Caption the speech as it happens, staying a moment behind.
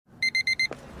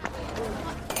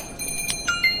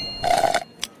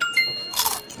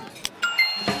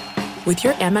With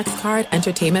your Amex card,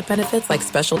 entertainment benefits like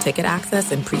special ticket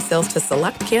access and pre-sales to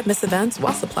select can't-miss events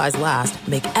while supplies last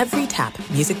make every tap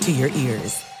music to your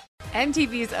ears.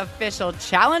 MTV's official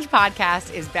Challenge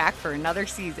podcast is back for another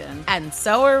season. And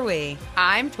so are we.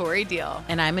 I'm Tori Deal.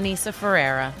 And I'm Anissa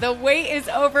Ferreira. The wait is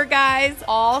over, guys.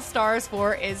 All Stars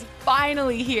 4 is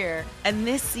finally here. And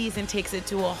this season takes it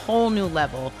to a whole new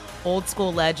level. Old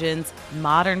school legends,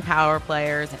 modern power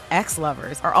players, and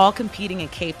ex-lovers are all competing in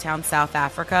Cape Town, South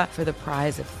Africa for the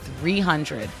prize of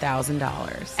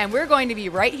 $300,000. And we're going to be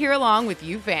right here along with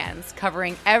you fans,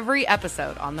 covering every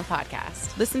episode on the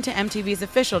podcast. Listen to MTV's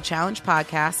official Challenge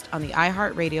podcast on the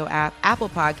iHeartRadio app, Apple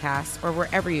Podcasts, or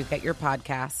wherever you get your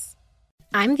podcasts.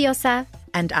 I'm Diosa.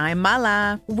 And I'm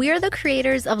Mala. We're the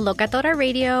creators of Locatora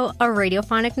Radio, a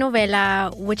radiophonic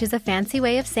novela, which is a fancy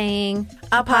way of saying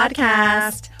a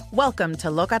podcast. Welcome to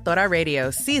Locatora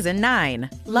Radio Season 9.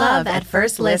 Love at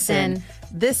First Listen.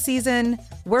 This season,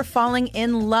 we're falling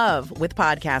in love with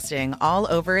podcasting all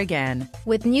over again.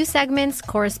 With new segments,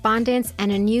 correspondence,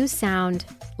 and a new sound.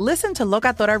 Listen to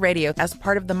Locatora Radio as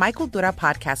part of the Michael Dura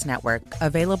Podcast Network.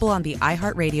 Available on the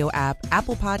iHeartRadio app,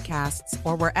 Apple Podcasts,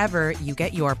 or wherever you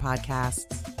get your podcasts.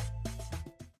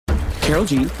 Karol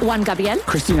G, Juan Gabriel,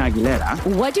 Christina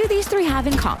Aguilera. What do these three have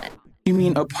in common? You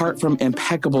mean apart from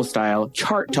impeccable style,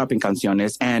 chart-topping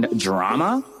canciones, and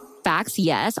drama? Facts,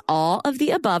 yes, all of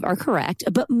the above are correct,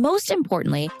 but most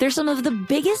importantly, they're some of the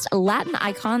biggest Latin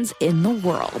icons in the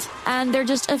world. And they're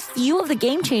just a few of the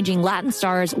game-changing Latin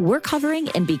stars we're covering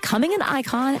in Becoming an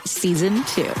Icon Season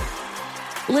 2.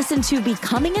 Listen to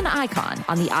Becoming an Icon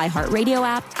on the iHeartRadio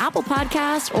app, Apple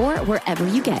Podcasts, or wherever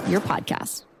you get your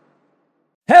podcasts.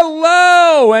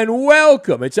 Hello and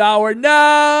welcome. It's hour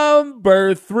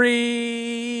number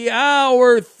 3,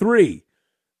 hour 3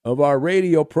 of our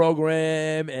radio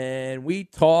program, and we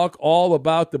talk all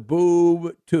about the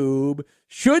boob tube.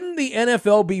 Shouldn't the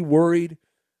NFL be worried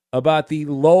about the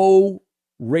low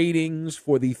ratings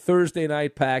for the Thursday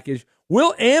night package?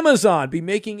 Will Amazon be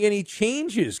making any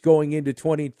changes going into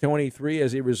 2023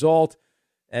 as a result,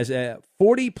 as a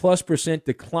 40+%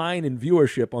 decline in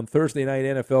viewership on Thursday night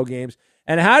NFL games?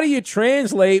 And how do you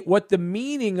translate what the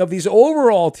meaning of these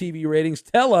overall TV ratings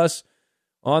tell us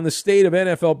on the state of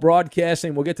NFL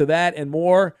broadcasting? We'll get to that and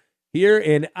more here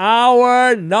in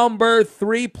hour number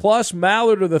 3 plus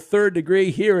Mallard of the Third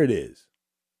Degree. Here it is.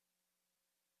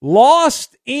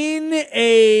 Lost in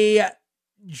a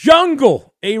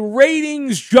jungle, a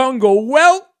ratings jungle.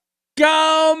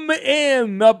 Welcome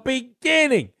in the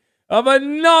beginning of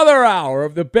another hour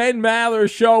of the Ben Maller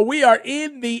Show. We are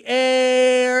in the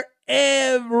air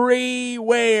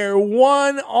everywhere,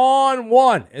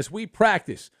 one-on-one, as we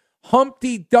practice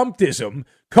Humpty Dumptism,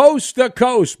 coast to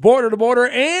coast, border to border,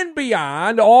 and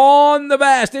beyond on the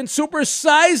vast and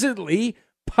supersizedly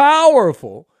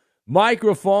powerful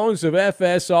microphones of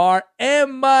FSR,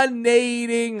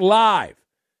 emanating live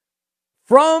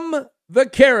from the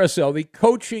carousel, the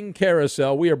coaching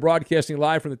carousel. We are broadcasting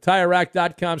live from the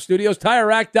TireRack.com studios.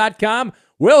 TireRack.com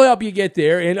will help you get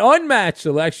there in unmatched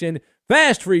selection,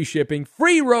 fast free shipping,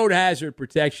 free road hazard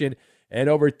protection, and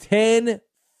over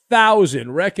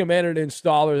 10,000 recommended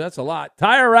installers. That's a lot.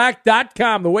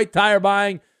 TireRack.com, the way tire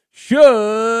buying should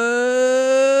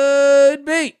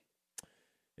be.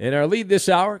 And our lead this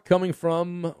hour coming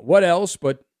from what else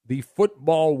but the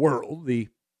football world, the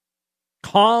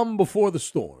calm before the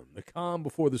storm. The calm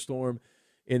before the storm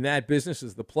in that business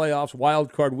is the playoffs.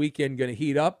 Wild card weekend going to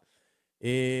heat up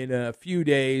in a few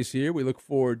days here. We look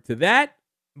forward to that.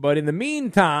 But in the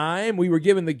meantime, we were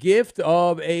given the gift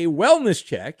of a wellness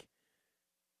check.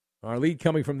 Our lead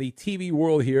coming from the TV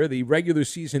world here. The regular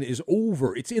season is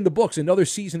over. It's in the books. Another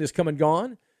season has come and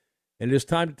gone. And it is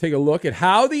time to take a look at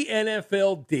how the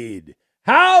NFL did.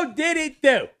 How did it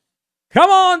do? Come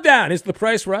on down. Is the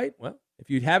price right? Well, if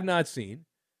you have not seen,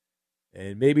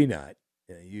 and maybe not,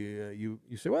 you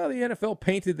say, well, the NFL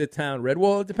painted the town red.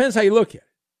 Well, it depends how you look at it.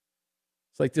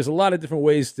 It's like there's a lot of different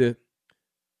ways to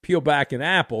peel back an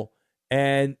apple,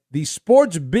 and the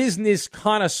sports business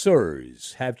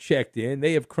connoisseurs have checked in.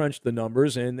 They have crunched the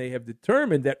numbers, and they have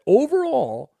determined that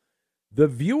overall, the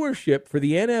viewership for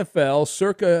the NFL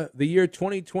circa the year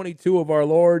 2022 of our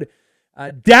Lord,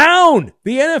 down.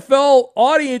 The NFL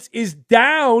audience is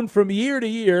down from year to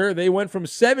year. They went from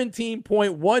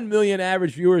 17.1 million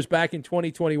average viewers back in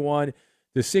 2021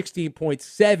 to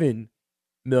 16.7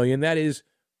 million. That is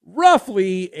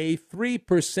roughly a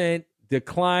 3%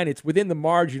 decline. It's within the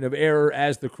margin of error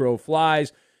as the crow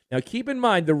flies. Now, keep in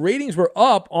mind, the ratings were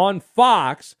up on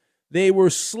Fox. They were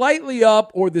slightly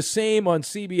up or the same on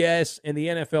CBS and the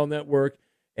NFL Network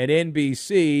and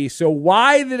NBC. So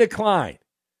why the decline?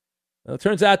 Well, it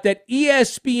turns out that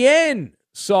ESPN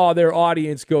saw their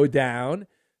audience go down.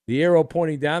 The arrow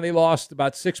pointing down, they lost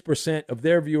about 6% of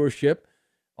their viewership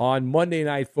on Monday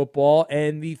Night Football.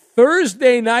 And the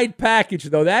Thursday night package,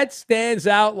 though, that stands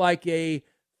out like a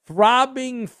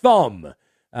throbbing thumb.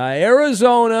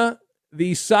 Arizona,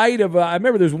 the site of, I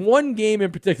remember there's one game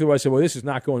in particular where I said, well, this is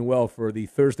not going well for the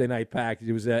Thursday night package.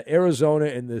 It was Arizona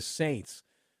and the Saints.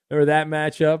 Remember that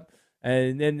matchup?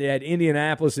 And then they had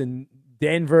Indianapolis and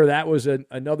Denver. That was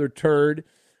another turd.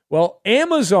 Well,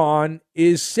 Amazon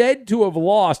is said to have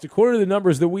lost, according to the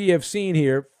numbers that we have seen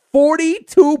here,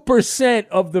 42%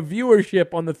 of the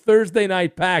viewership on the Thursday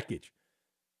night package.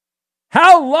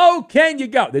 How low can you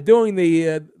go? They're doing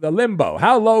the limbo.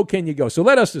 How low can you go? So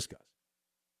let us discuss.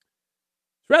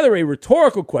 It's rather a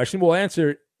rhetorical question. We'll ask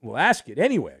it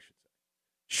anyway, I should say.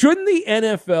 Shouldn't the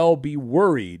NFL be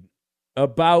worried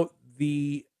about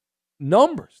the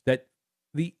numbers that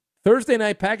the Thursday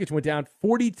night package went down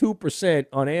 42%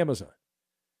 on Amazon?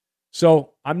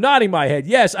 So I'm nodding my head.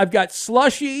 Yes, I've got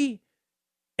Slushy,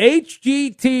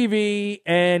 HGTV,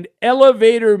 and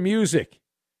Elevator Music.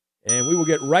 And we will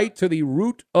get right to the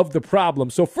root of the problem.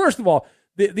 So first of all,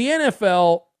 the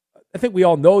NFL, I think we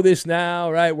all know this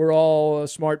now, right? We're all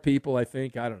smart people, I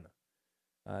think. I don't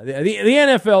know. The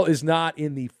NFL is not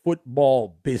in the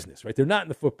football business, right? They're not in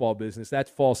the football business. That's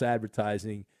false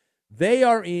advertising. They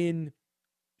are in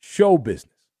show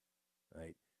business,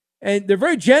 right? And they're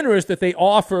very generous that they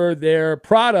offer their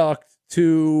product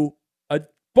to a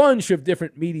bunch of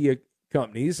different media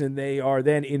companies, and they are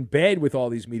then in bed with all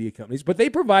these media companies, but they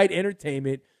provide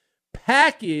entertainment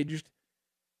packaged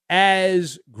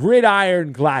as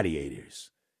gridiron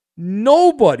gladiators.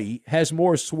 Nobody has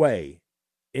more sway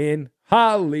in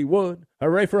Hollywood,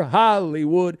 hooray for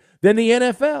Hollywood, than the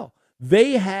NFL.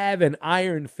 They have an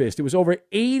iron fist. It was over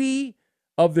 80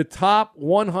 of the top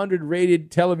 100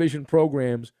 rated television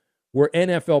programs were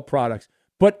NFL products.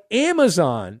 But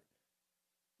Amazon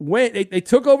they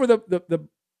took over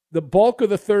the bulk of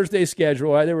the Thursday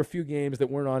schedule. There were a few games that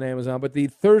weren't on Amazon, but the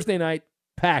Thursday night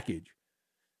package.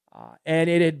 And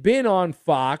it had been on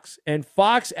Fox, and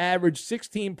Fox averaged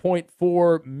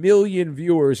 16.4 million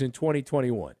viewers in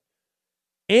 2021.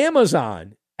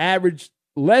 Amazon averaged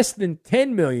less than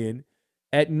 10 million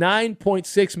at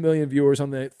 9.6 million viewers on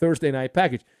the Thursday night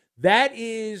package. That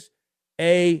is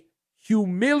a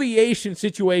humiliation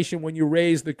situation when you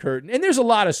raise the curtain. And there's a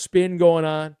lot of spin going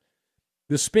on.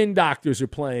 The spin doctors are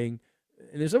playing.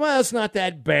 And they say, well, it's not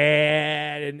that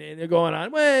bad. And they're going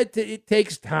on, well, it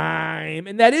takes time.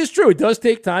 And that is true. It does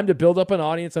take time to build up an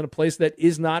audience on a place that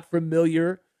is not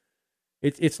familiar.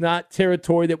 It's not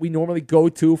territory that we normally go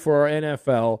to for our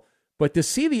NFL. But to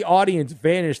see the audience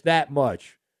vanish that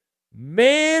much,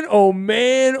 man, oh,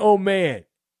 man, oh, man.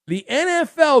 The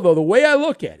NFL, though, the way I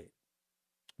look at it,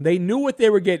 they knew what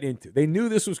they were getting into. They knew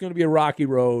this was going to be a rocky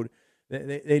road.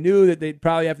 They knew that they'd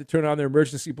probably have to turn on their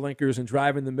emergency blinkers and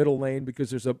drive in the middle lane because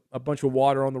there's a bunch of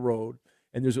water on the road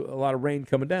and there's a lot of rain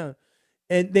coming down.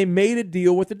 And they made a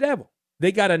deal with the devil.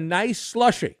 They got a nice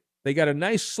slushy. They got a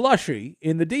nice slushy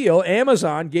in the deal.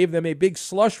 Amazon gave them a big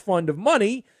slush fund of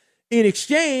money in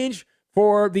exchange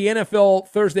for the NFL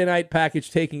Thursday night package,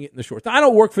 taking it in the shorts. I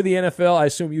don't work for the NFL. I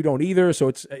assume you don't either,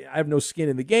 so I have no skin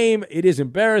in the game. It is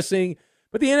embarrassing.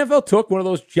 But the NFL took one of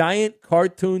those giant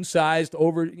cartoon-sized,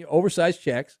 oversized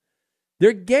checks.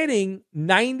 They're getting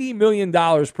 $90 million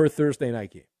per Thursday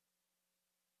night game.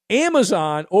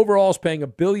 Amazon overall is paying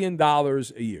 $1 billion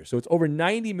a year. So it's over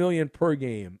 $90 million per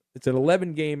game. It's an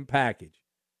 11-game package.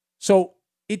 So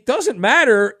it doesn't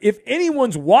matter if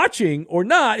anyone's watching or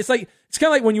not. It's kind of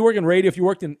like when you work in radio. If you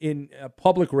worked in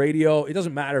public radio, it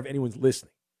doesn't matter if anyone's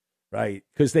listening, right?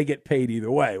 Because they get paid either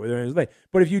way.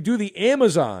 But if you do the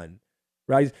Amazon,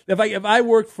 right? If I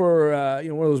worked for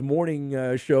one of those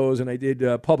morning shows and I did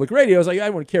public radio, I was like, I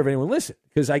wouldn't care if anyone listened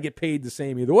because I get paid the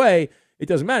same either way. It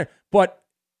doesn't matter. But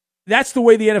that's the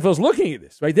way the NFL is looking at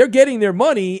this, right? They're getting their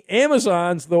money.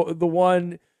 Amazon's the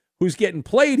one who's getting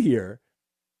played here.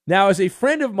 Now, as a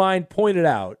friend of mine pointed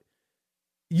out,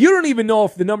 you don't even know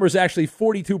if the number is actually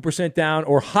 42% down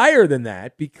or higher than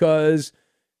that because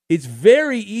it's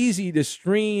very easy to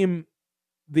stream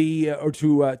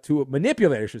to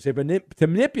manipulate, I should say, to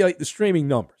manipulate the streaming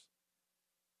numbers.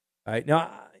 All right. Now,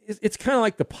 it's kind of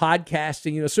like the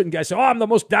podcasting. Certain guys say, I'm the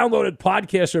most downloaded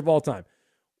podcaster of all time.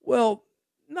 Well,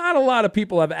 not a lot of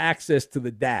people have access to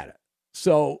the data.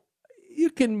 So you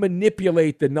can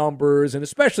manipulate the numbers, and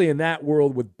especially in that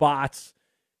world with bots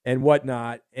and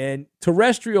whatnot. And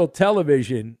terrestrial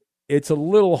television, it's a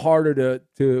little harder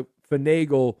to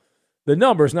finagle the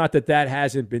numbers. Not that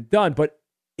hasn't been done, but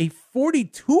a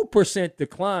 42%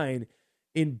 decline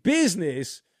in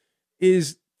business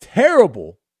is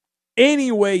terrible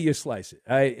any way you slice it.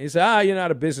 Right? You say, you're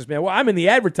not a businessman. Well, I'm in the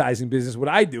advertising business. What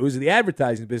I do is the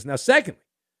advertising business. Now, secondly,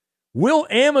 will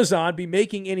Amazon be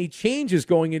making any changes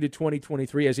going into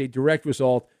 2023 as a direct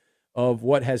result of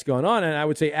what has gone on? And I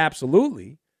would say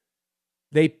absolutely.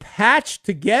 They patched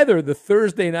together the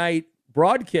Thursday night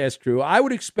broadcast crew. I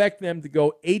would expect them to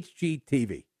go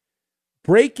HGTV.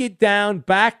 Break it down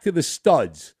back to the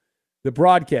studs, the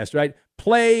broadcast, right?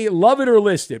 Play, love it or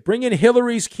list it. Bring in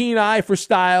Hillary's keen eye for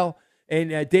style,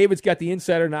 and David's got the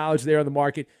insider knowledge there on the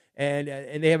market, and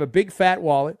they have a big fat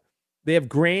wallet. They have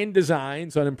grand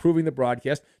designs on improving the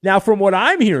broadcast. Now, from what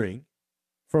I'm hearing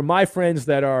from my friends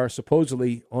that are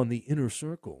supposedly on the inner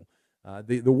circle,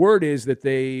 the word is that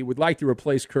they would like to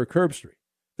replace Kirk Herbstreit.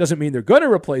 Doesn't mean they're going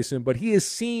to replace him, but he is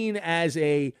seen as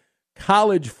a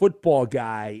college football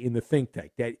guy in the think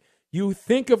tank. That you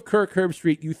think of Kirk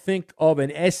Herbstreit, you think of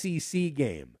an SEC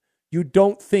game. You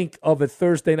don't think of a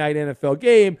Thursday night NFL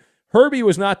game. Herbie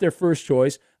was not their first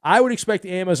choice. I would expect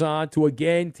Amazon to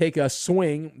again take a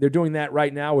swing. They're doing that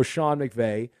right now with Sean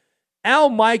McVay. Al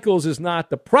Michaels is not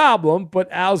the problem,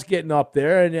 but Al's getting up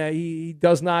there, and he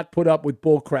does not put up with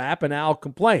bull crap, and Al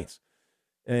complains.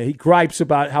 He gripes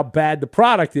about how bad the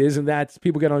product is, and that's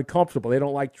people get uncomfortable. They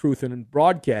don't like truth in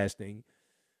broadcasting.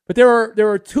 But there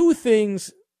are two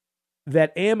things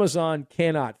that Amazon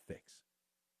cannot fix.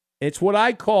 It's what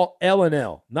I call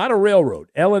L&L, not a railroad,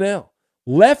 L&L.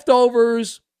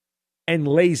 Leftovers and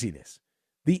laziness.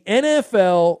 The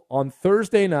NFL on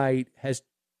Thursday night has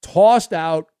tossed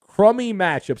out crummy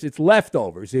matchups. It's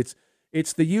leftovers.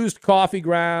 It's the used coffee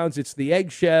grounds. It's the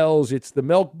eggshells. It's the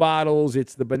milk bottles.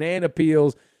 It's the banana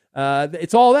peels.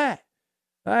 It's all that.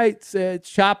 Right? It's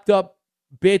chopped up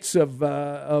bits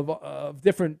of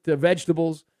different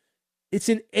vegetables. It's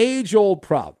an age-old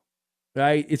problem.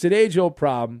 Right? It's an age-old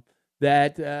problem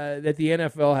that the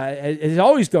NFL has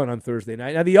always done on Thursday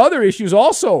night. Now, the other issue is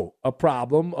also a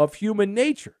problem of human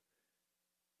nature.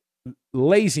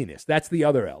 Laziness. That's the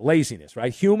other L. Laziness,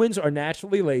 right? Humans are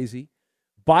naturally lazy,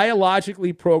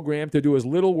 biologically programmed to do as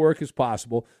little work as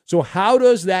possible. So how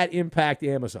does that impact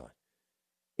Amazon?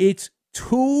 It's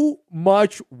too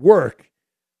much work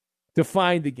to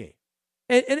find the game.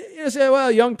 And you say,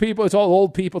 well, young people, it's all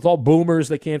old people, it's all boomers,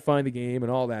 they can't find the game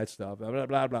and all that stuff, blah, blah,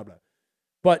 blah, blah, blah.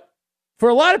 But for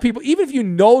a lot of people, even if you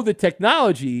know the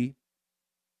technology,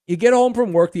 you get home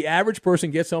from work, the average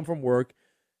person gets home from work,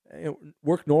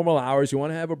 work normal hours, you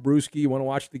want to have a brewski, you want to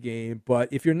watch the game, but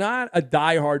if you're not a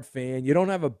diehard fan, you don't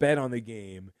have a bet on the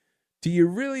game, do you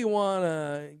really want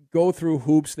to go through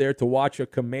hoops there to watch a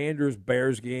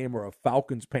Commanders-Bears game or a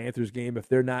Falcons-Panthers game if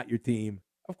they're not your team?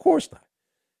 Of course not.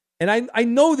 And I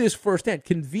know this firsthand.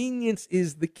 Convenience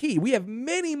is the key. We have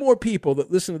many more people that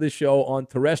listen to this show on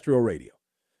terrestrial radio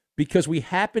because we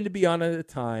happen to be on at a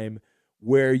time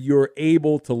where you're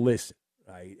able to listen.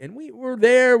 Right? And we're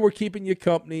there, we're keeping you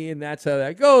company, and that's how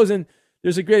that goes. And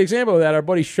there's a great example of that. Our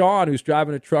buddy Sean, who's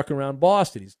driving a truck around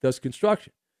Boston, he does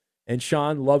construction. And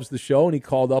Sean loves the show, and he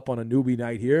called up on a newbie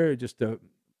night here just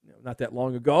not that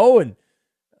long ago, and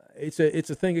it's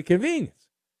a thing of convenience.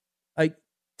 Like,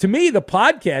 to me, the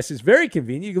podcast is very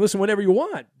convenient. You can listen whenever you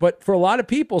want. But for a lot of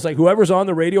people, it's like whoever's on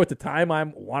the radio at the time I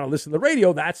want to listen to the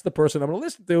radio, that's the person I'm going to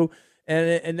listen to,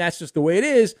 and that's just the way it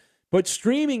is. But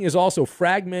streaming is also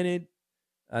fragmented.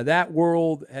 That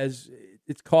world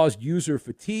it's caused user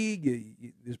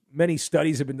fatigue. There's many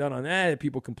studies have been done on that.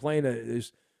 People complain that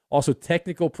there's also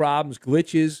technical problems,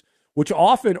 glitches, which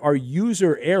often are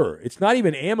user error. It's not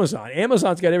even Amazon.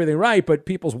 Amazon's got everything right, but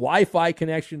people's Wi-Fi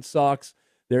connection sucks.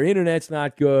 Their internet's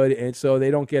not good, and so they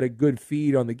don't get a good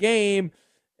feed on the game,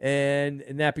 and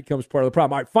that becomes part of the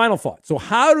problem. All right, final thought. So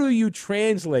how do you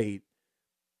translate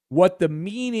what the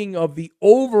meaning of the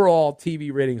overall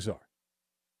TV ratings are?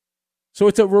 So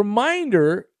it's a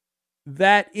reminder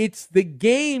that it's the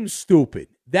game, stupid.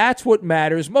 That's what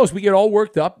matters most. We get all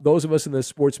worked up, those of us in the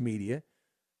sports media,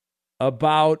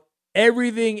 about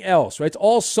everything else, right? It's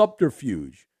all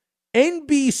subterfuge.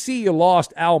 NBC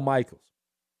lost Al Michaels.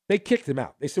 They kicked him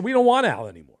out. They said, we don't want Al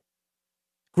anymore.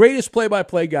 Greatest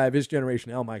play-by-play guy of his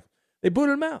generation, Al Michaels. They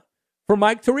booted him out for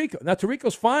Mike Tirico. Now,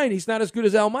 Tirico's fine. He's not as good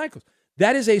as Al Michaels.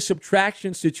 That is a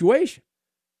subtraction situation.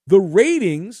 The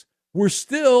ratings were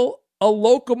still a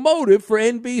locomotive for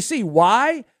NBC.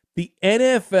 Why? The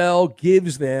NFL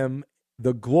gives them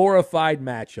the glorified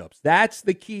matchups. That's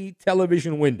the key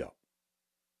television window.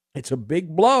 It's a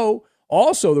big blow,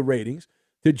 also the ratings,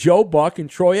 to Joe Buck and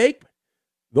Troy Aikman.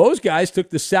 Those guys took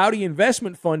the Saudi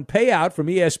investment fund payout from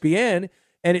ESPN,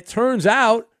 and it turns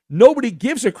out nobody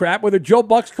gives a crap whether Joe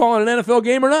Buck's calling an NFL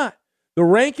game or not. The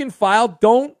rank and file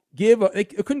couldn't give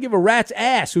a rat's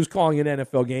ass who's calling an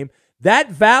NFL game. That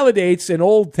validates an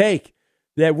old take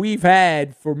that we've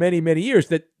had for many, many years,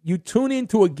 that you tune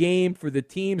into a game for the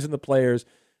teams and the players.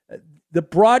 The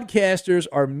broadcasters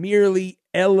are merely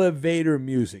elevator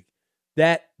music,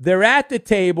 that they're at the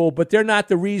table, but they're not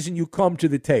the reason you come to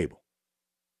the table.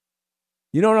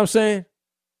 You know what I'm saying?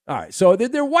 All right, so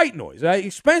they're white noise, right?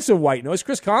 Expensive white noise.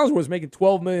 Chris Collinsworth was making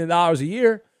 $12 million a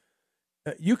year.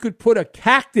 You could put a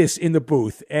cactus in the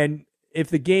booth, and if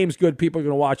the game's good, people are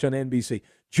going to watch on NBC.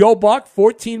 Joe Buck,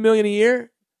 $14 million a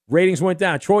year. Ratings went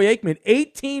down. Troy Aikman,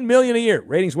 $18 million a year.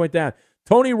 Ratings went down.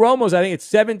 Tony Romo's, I think it's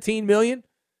 $17 million.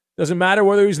 Doesn't matter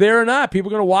whether he's there or not. People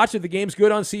are going to watch it. The game's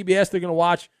good on CBS. They're going to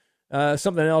watch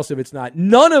something else if it's not.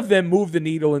 None of them move the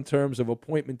needle in terms of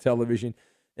appointment television.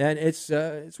 And it's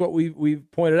what we've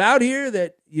pointed out here,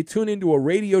 that you tune into a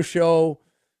radio show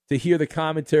to hear the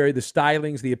commentary, the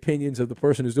stylings, the opinions of the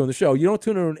person who's doing the show. You don't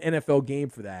tune into an NFL game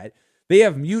for that. They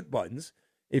have mute buttons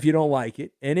if you don't like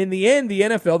it. And in the end, the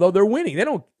NFL, though, they're winning. They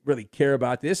don't really care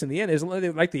about this. In the end, they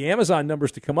like the Amazon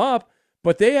numbers to come up,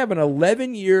 but they have an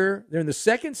 11-year, they're in the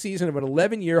second season of an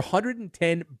 11-year,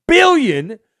 $110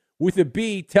 billion with a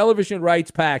B television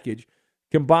rights package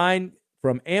combined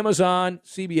from Amazon,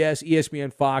 CBS,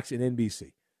 ESPN, Fox, and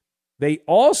NBC. They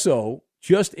also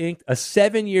just inked a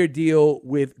 7-year deal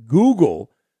with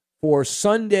Google for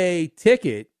Sunday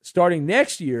Ticket starting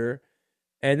next year,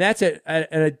 and that's an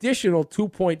additional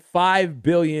 $2.5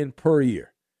 billion per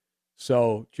year.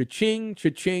 So, cha-ching,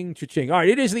 cha-ching, cha-ching. All right,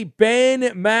 it is the Ben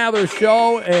Maller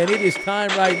Show, and it is time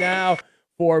right now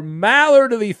for Maller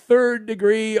to the Third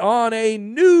Degree on a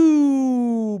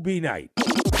newbie night.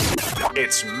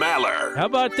 It's Maller. How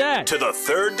about that? To the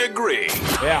Third Degree.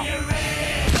 Yeah.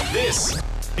 This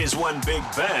is when Big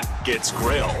Ben gets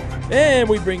grilled. And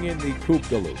we bring in the Coop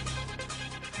de Loop.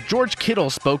 George Kittle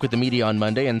spoke with the media on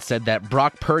Monday and said that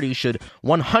Brock Purdy should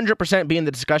 100% be in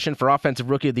the discussion for Offensive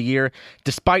Rookie of the Year,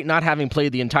 despite not having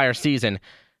played the entire season.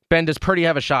 Ben, does Purdy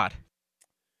have a shot?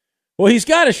 Well, he's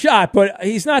got a shot, but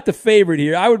he's not the favorite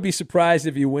here. I would be surprised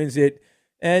if he wins it.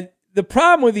 And the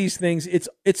problem with these things, it's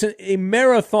a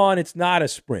marathon. It's not a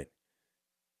sprint.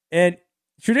 And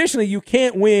traditionally, you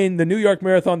can't win the New York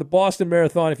Marathon, the Boston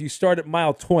Marathon, if you start at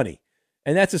mile 20.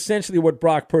 And that's essentially what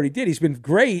Brock Purdy did. He's been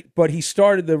great, but he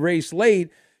started the race late.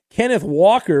 Kenneth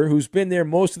Walker, who's been there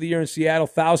most of the year in Seattle,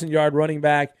 1,000-yard running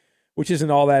back, which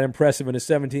isn't all that impressive in a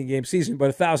 17-game season, but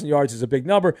 1,000 yards is a big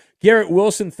number. Garrett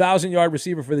Wilson, 1,000-yard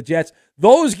receiver for the Jets.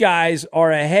 Those guys are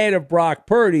ahead of Brock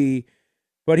Purdy,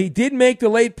 but he did make the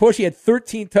late push. He had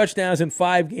 13 touchdowns in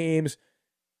 5 games.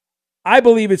 I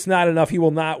believe it's not enough. He will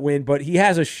not win, but he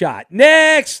has a shot.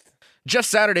 Next! Jeff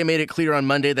Saturday made it clear on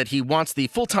Monday that he wants the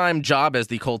full-time job as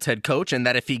the Colts head coach and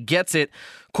that if he gets it,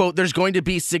 quote, there's going to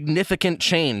be significant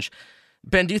change.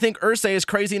 Ben, do you think Irsay is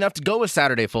crazy enough to go with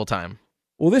Saturday full-time?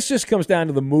 Well, this just comes down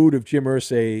to the mood of Jim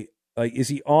Irsay. Like, is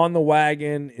he on the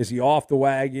wagon? Is he off the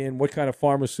wagon? What kind of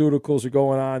pharmaceuticals are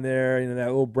going on there? You know, that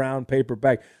little brown paper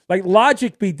bag. Like,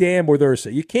 logic be damned with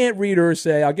Irsay. You can't read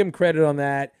Irsay. I'll give him credit on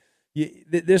that.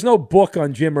 There's no book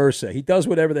on Jim Irsay. He does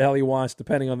whatever the hell he wants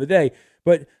depending on the day.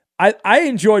 But I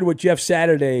enjoyed what Jeff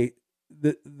Saturday,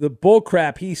 the bull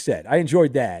crap he said. I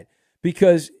enjoyed that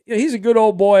because he's a good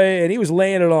old boy and he was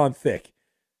laying it on thick.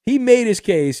 He made his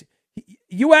case.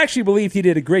 You actually believed he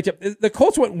did a great job. The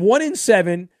Colts went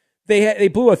 1-7. They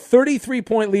blew a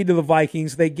 33-point lead to the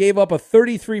Vikings. They gave up a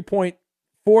 33-point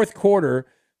fourth quarter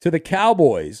to the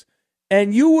Cowboys.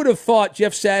 And you would have thought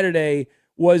Jeff Saturday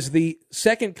was the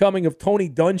second coming of Tony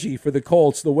Dungy for the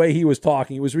Colts, the way he was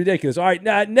talking. It was ridiculous. All right,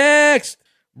 now next.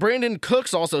 Brandon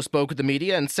Cooks also spoke with the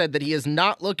media and said that he is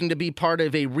not looking to be part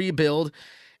of a rebuild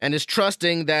and is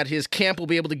trusting that his camp will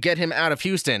be able to get him out of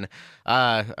Houston.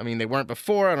 I mean, they weren't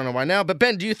before. I don't know why now. But,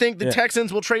 Ben, do you think the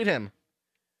Texans will trade him?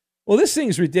 Well, this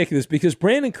thing's ridiculous because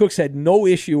Brandon Cooks had no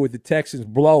issue with the Texans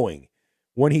blowing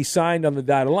when he signed on the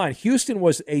dotted line. Houston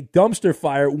was a dumpster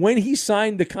fire when he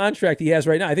signed the contract he has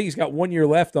right now. I think he's got 1 year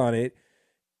left on it.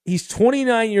 He's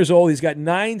 29 years old. He's got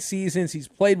 9 seasons. He's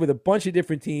played with a bunch of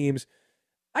different teams.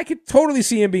 I could totally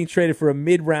see him being traded for a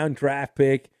mid-round draft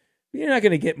pick. You're not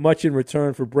going to get much in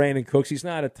return for Brandon Cooks. He's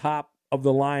not a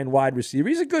top-of-the-line wide receiver.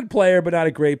 He's a good player, but not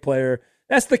a great player.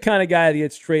 That's the kind of guy that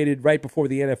gets traded right before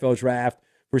the NFL draft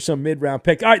for some mid-round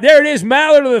pick. All right, there it is.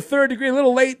 Maller to the third degree. A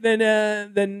little late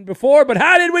than before, but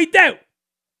how did we do?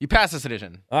 You passed this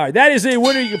edition. All right, that is a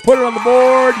winner. You can put it on the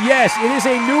board. Yes, it is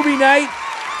a newbie night.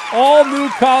 All new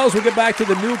callers. We'll get back to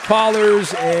the new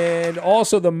callers and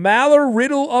also the Maller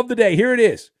riddle of the day. Here it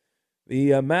is.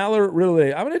 The Maller riddle of the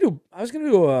day. I was going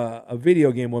to do a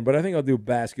video game one, but I think I'll do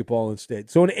basketball instead.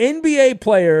 So an NBA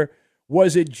player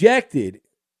was ejected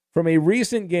from a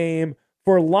recent game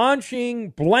for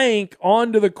launching blank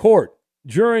onto the court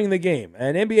during the game.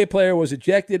 An NBA player was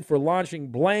ejected for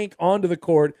launching blank onto the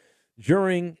court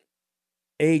during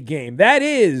a game. That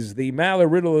is the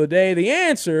Maller riddle of the day. The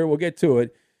answer, we'll get to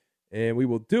it, and we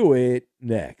will do it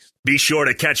next. Be sure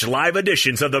to catch live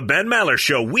editions of the Ben Maller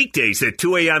Show weekdays at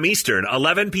 2 a.m. Eastern,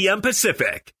 11 p.m.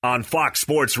 Pacific on Fox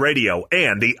Sports Radio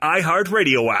and the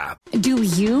iHeartRadio app. Do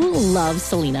you love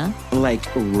Selena? Like,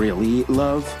 really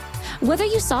love? Whether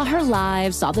you saw her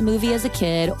live, saw the movie as a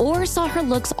kid, or saw her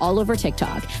looks all over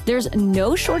TikTok, there's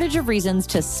no shortage of reasons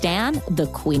to stan the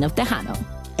Queen of Tejano.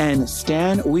 And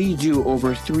Stan, we do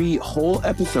over 3 whole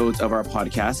episodes of our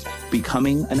podcast,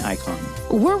 Becoming an Icon.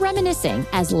 We're reminiscing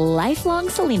as lifelong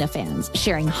Selena fans,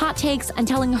 sharing hot takes and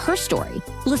telling her story.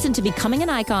 Listen to Becoming an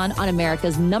Icon on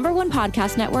America's #1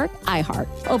 podcast network, iHeart.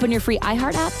 Open your free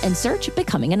iHeart app and search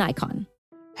Becoming an Icon.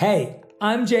 Hey,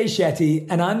 I'm Jay Shetty,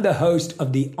 and I'm the host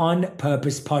of the On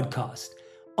Purpose podcast.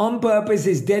 On Purpose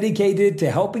is dedicated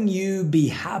to helping you be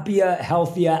happier,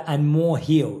 healthier, and more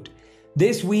healed.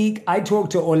 This week, I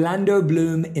talked to Orlando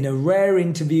Bloom in a rare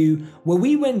interview where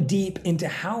we went deep into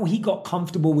how he got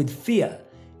comfortable with fear,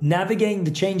 navigating the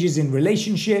changes in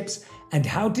relationships, and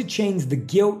how to change the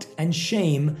guilt and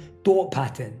shame thought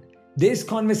pattern. This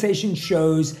conversation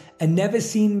shows a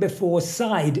never-seen-before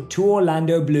side to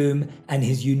Orlando Bloom and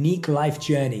his unique life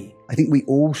journey. I think we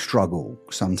all struggle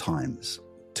sometimes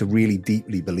to really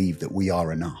deeply believe that we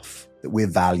are enough, that we're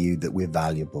valued, that we're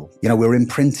valuable. You know, we're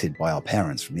imprinted by our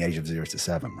parents from the age of 0 to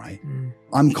 7, right?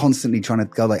 I'm constantly trying to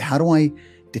go like, how do I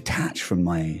detach from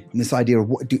this idea of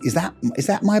is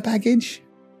that my baggage? It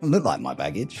doesn't look like my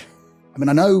baggage. I mean,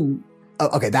 I know,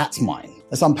 okay, that's mine.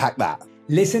 Let's unpack that.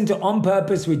 Listen to On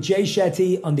Purpose with Jay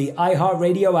Shetty on the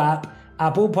iHeartRadio app,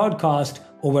 Apple Podcast,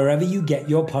 or wherever you get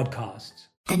your podcasts.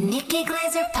 The Nikki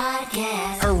Glazer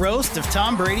Podcast. Her roast of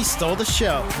Tom Brady stole the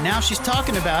show. Now she's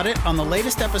talking about it on the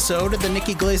latest episode of the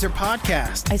Nikki Glazer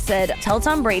Podcast. I said, tell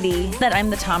Tom Brady that I'm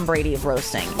the Tom Brady of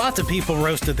roasting. Lots of people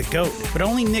roasted the GOAT, but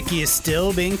only Nikki is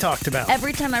still being talked about.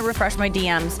 Every time I refresh my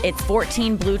DMs, it's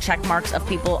 14 blue check marks of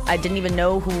people I didn't even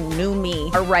know who knew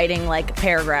me are writing like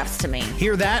paragraphs to me.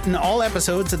 Hear that in all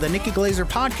episodes of the Nikki Glazer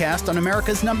Podcast on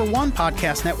America's #1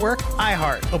 podcast network,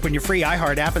 iHeart. Open your free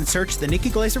iHeart app and search the Nikki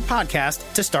Glazer Podcast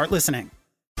to start listening.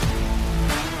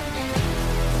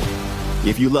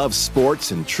 If you love sports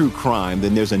and true crime,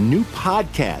 then there's a new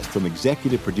podcast from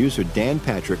executive producer Dan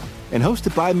Patrick and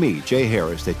hosted by me, Jay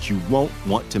Harris, that you won't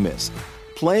want to miss.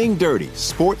 Playing Dirty: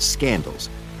 Sports Scandals.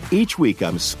 Each week,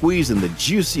 I'm squeezing the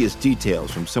juiciest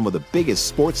details from some of the biggest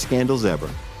sports scandals ever.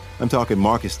 I'm talking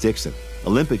Marcus Dixon,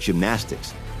 Olympic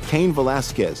gymnastics, Cain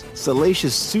Velasquez,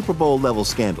 salacious Super Bowl-level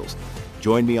scandals.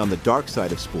 Join me on the dark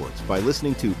side of sports by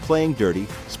listening to Playing Dirty: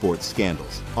 Sports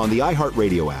Scandals on the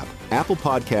iHeartRadio app, Apple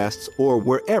Podcasts, or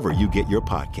wherever you get your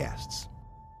podcasts.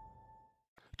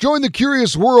 Join the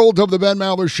curious world of the Ben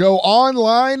Maller Show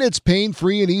online. It's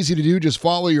pain-free and easy to do. Just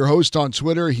follow your host on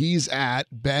Twitter. He's at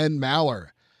Ben Maller.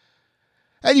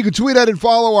 And you can tweet at and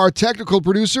follow our technical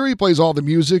producer. He plays all the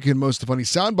music and most of the funny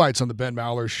sound bites on the Ben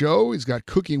Maller Show. He's got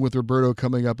Cooking with Roberto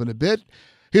coming up in a bit.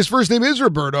 His first name is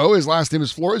Roberto. His last name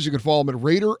is Flores. You can follow him at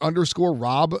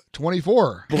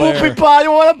Raider_Rob24. Poopy pie.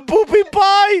 You want a poopy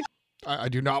pie? I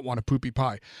do not want a poopy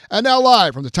pie. And now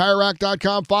live from the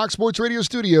TireRack.com Fox Sports Radio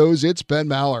studios, it's Ben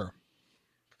Maller.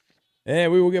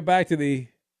 And we will get back to the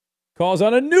calls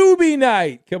on a newbie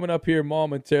night coming up here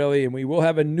momentarily. And we will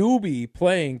have a newbie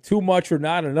playing Too Much or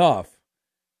Not Enough.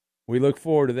 We look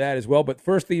forward to that as well. But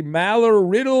first, the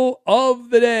Maller Riddle of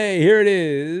the Day. Here it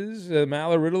is, the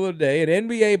Maller Riddle of the Day. An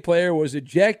NBA player was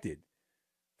ejected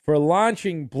for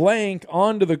launching blank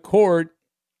onto the court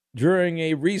during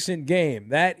a recent game.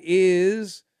 That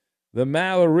is the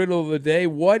Maller Riddle of the Day.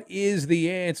 What is the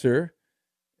answer?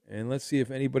 And let's see if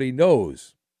anybody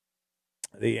knows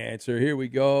the answer. Here we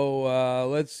go.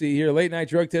 Let's see here. Late Night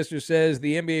Drug Tester says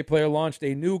the NBA player launched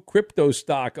a new crypto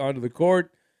stock onto the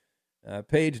court.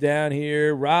 Page down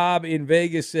here. Rob in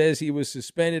Vegas says he was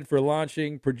suspended for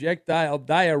launching projectile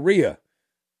diarrhea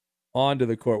onto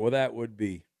the court. Well, that would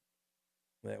be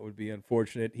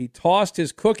unfortunate. He tossed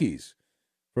his cookies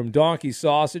from Donkey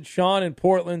Sausage. Sean in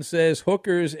Portland says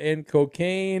hookers and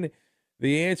cocaine.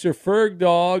 The answer, Ferg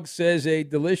Dog, says a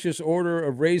delicious order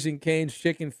of Raising Cane's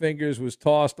chicken fingers was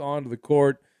tossed onto the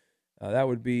court. That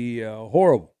would be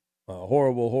horrible.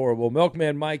 Horrible.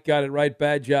 Milkman Mike got it right.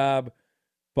 Bad job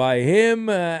by him.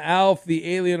 Alf,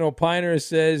 the alien opiner,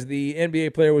 says the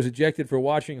NBA player was ejected for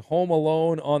watching Home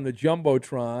Alone on the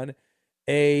Jumbotron.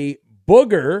 A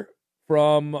booger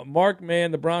from Mark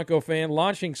Mann, the Bronco fan,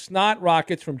 launching snot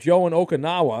rockets from Joe in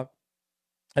Okinawa.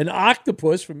 An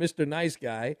octopus from Mr. Nice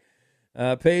Guy.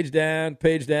 Page down.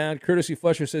 Courtesy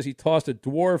Fletcher says he tossed a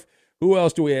dwarf. Who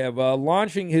else do we have?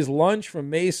 Launching his lunch from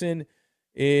Mason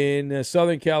in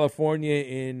Southern California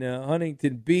in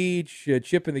Huntington Beach.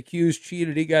 Chip in the Q's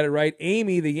cheated. He got it right.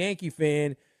 Amy, the Yankee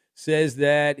fan, says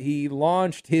that he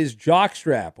launched his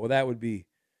jockstrap. Well, that would be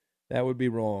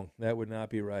wrong. That would not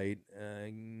be right.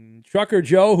 Trucker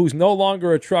Joe, who's no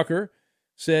longer a trucker,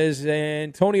 says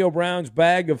Antonio Brown's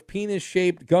bag of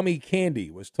penis-shaped gummy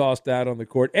candy was tossed out on the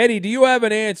court. Eddie, do you have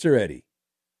an answer, Eddie?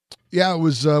 Yeah, it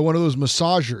was one of those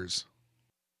massagers.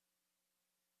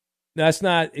 No, that's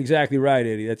not exactly right,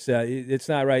 Eddie. It's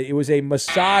not right. It was a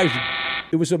massage.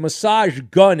 It was a massage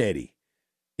gun, Eddie.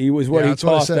 He was what he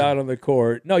tossed out on the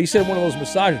court. No, you said one of those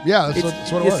massages. Yeah,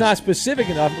 that's what it was. It's not specific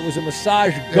enough. It was a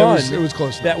massage gun. It was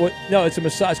close enough. It's a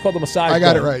massage. It's called the massage gun. I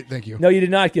got it right. Thank you. No, you did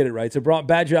not get it right. It's a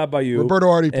bad job by you. Roberto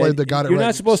already played the got it right. You're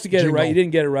not supposed to get it right. You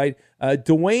didn't get it right.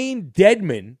 Dwayne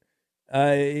Dedman,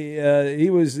 he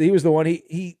was the one.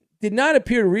 He did not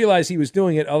appear to realize he was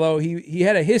doing it, although he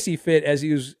had a hissy fit as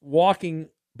he was walking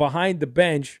behind the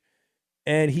bench,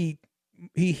 and he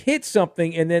hit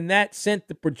something, and then that sent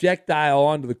the projectile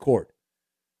onto the court.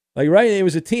 Like, right, it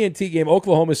was a TNT game.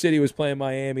 Oklahoma City was playing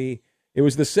Miami. It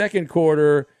was the second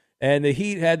quarter, and the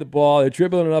Heat had the ball. They're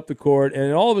dribbling it up the court,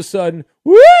 and all of a sudden,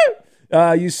 woo!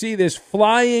 You see this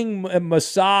flying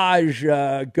massage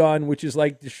gun, which is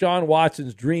like Deshaun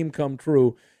Watson's dream come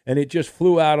true, and it just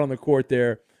flew out on the court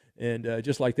there, and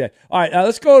just like that. All right,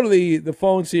 let's go to the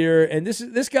phones here. And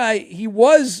this guy, he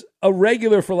was a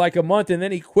regular for like a month, and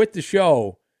then he quit the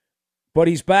show. But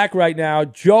he's back right now.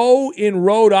 Joe in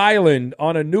Rhode Island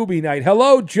on a newbie night.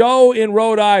 Hello, Joe in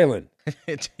Rhode Island.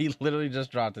 He literally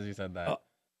just dropped as he said that.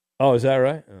 Oh, is that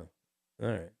right? Oh.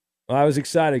 All right. Well, I was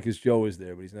excited because Joe was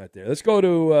there, but he's not there. Let's go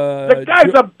to the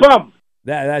guy's a bum.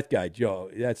 That guy, Joe.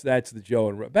 That's the Joe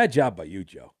in Rhode. Bad job by you,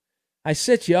 Joe. I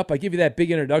set you up. I give you that big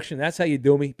introduction. That's how you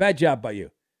do me. Bad job by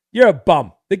you. You're a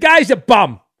bum. The guy's a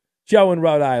bum. Joe in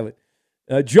Rhode Island.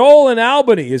 Joel in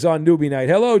Albany is on newbie night.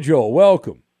 Hello, Joel.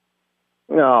 Welcome.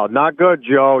 No, not good,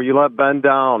 Joe. You let Ben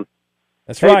down.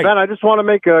 That's right. Ben, I just want to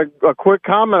make a quick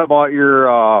comment about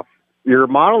your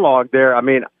monologue there. I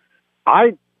mean,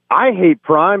 I hate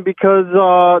Prime because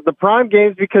the Prime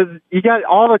games because you got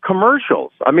all the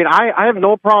commercials. I mean, I have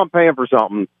no problem paying for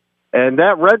something, and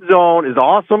that Red Zone is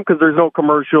awesome because there's no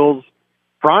commercials.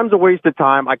 Prime's a waste of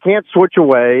time. I can't switch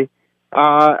away.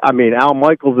 I mean, Al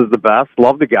Michaels is the best.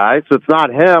 Love the guy, so it's not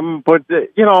him, but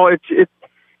it's.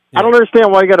 Yeah. I don't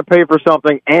understand why you got to pay for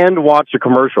something and watch the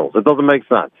commercials. It doesn't make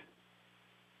sense.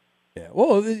 Yeah,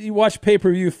 well, you watch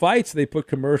pay-per-view fights. They put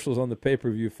commercials on the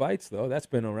pay-per-view fights, though. That's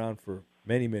been around for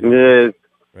many years.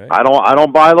 Right? I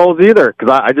don't buy those either because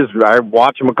I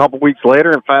watch them a couple weeks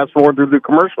later and fast forward through the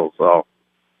commercials. So, all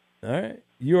right,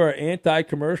 you are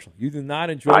anti-commercial. You do not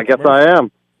enjoy. I guess I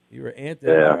am. You are anti.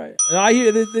 Yeah. All right. And I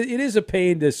hear it is a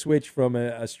pain to switch from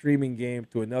a streaming game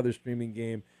to another streaming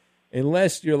game.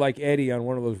 Unless you're like Eddie on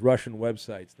one of those Russian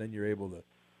websites, then you're able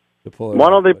to pull it. Why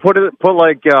don't they put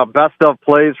like best of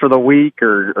plays for the week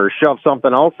or shove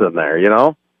something else in there?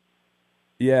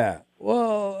 Yeah.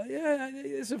 Well, yeah,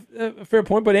 it's a fair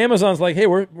point. But Amazon's like, hey,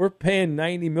 we're paying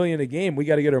 $90 million a game. We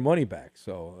got to get our money back.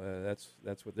 So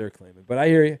that's what they're claiming. But I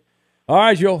hear you. All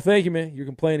right, Joel. Thank you, man. You're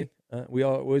complaining. We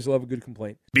always love a good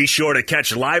complaint. Be sure to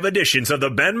catch live editions of the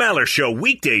Ben Maller Show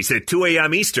weekdays at 2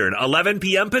 a.m. Eastern, 11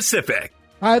 p.m. Pacific.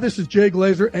 Hi, this is Jay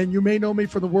Glazer, and you may know me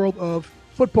from the world of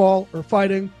football or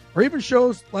fighting or even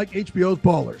shows like HBO's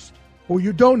Ballers. What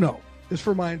you don't know is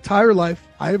for my entire life,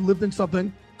 I have lived in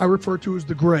something I refer to as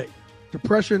the gray.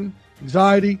 Depression,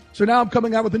 anxiety. So now I'm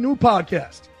coming out with a new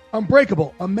podcast,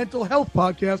 Unbreakable, a mental health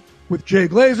podcast with Jay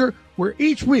Glazer, where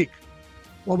each week,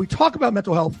 while we talk about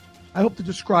mental health, I hope to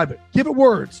describe it. Give it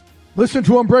words. Listen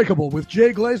to Unbreakable with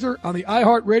Jay Glazer on the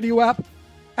iHeartRadio app,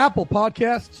 Apple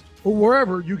Podcasts, or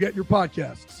wherever you get your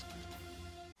podcasts.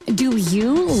 Do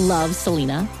you love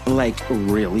Selena? Like,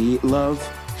 really love?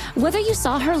 Whether you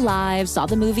saw her live, saw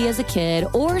the movie as a kid,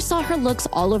 or saw her looks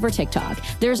all over TikTok,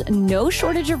 there's no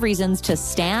shortage of reasons to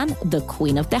stan the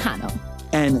Queen of Tejano.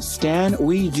 And Stan,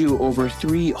 we do over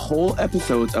 3 whole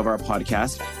episodes of our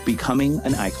podcast, Becoming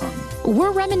an Icon.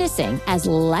 We're reminiscing as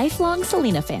lifelong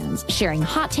Selena fans, sharing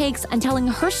hot takes and telling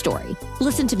her story.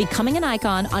 Listen to Becoming an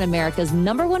Icon on America's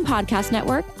 #1 podcast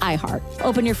network, iHeart.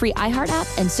 Open your free iHeart app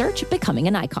and search Becoming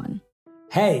an Icon.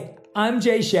 Hey, I'm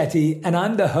Jay Shetty, and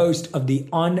I'm the host of the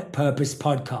On Purpose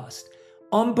podcast.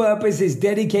 On Purpose is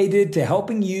dedicated to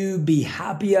helping you be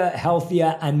happier,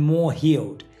 healthier, and more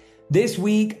healed. This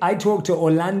week, I talked to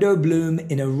Orlando Bloom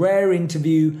in a rare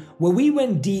interview where we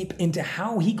went deep into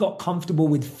how he got comfortable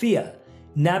with fear,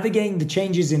 navigating the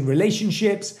changes in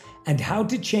relationships, and how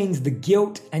to change the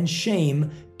guilt and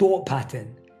shame thought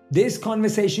pattern. This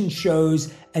conversation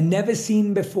shows a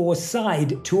never-seen-before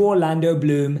side to Orlando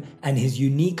Bloom and his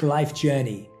unique life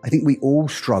journey. I think we all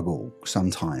struggle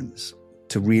sometimes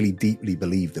to really deeply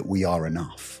believe that we are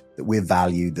enough, that we're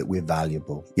valued, that we're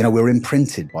valuable. You know, we're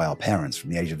imprinted by our parents from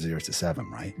the age of 0 to 7,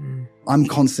 right? I'm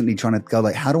constantly trying to go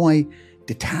like, how do I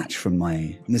detach from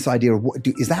this idea of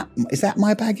is that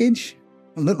my baggage?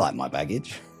 It doesn't look like my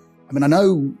baggage. I mean, I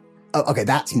know, okay,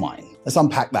 that's mine. Let's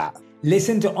unpack that.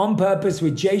 Listen to On Purpose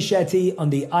with Jay Shetty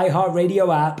on the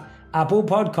iHeartRadio app, Apple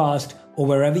Podcast, or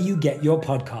wherever you get your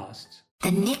podcasts. The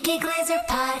Nikki Glazer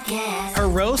Podcast. Her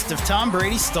roast of Tom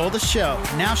Brady stole the show.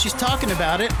 Now she's talking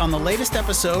about it on the latest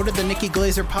episode of the Nikki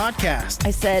Glazer Podcast. I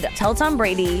said, tell Tom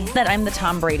Brady that I'm the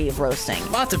Tom Brady of roasting.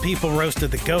 Lots of people roasted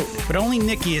the GOAT, but only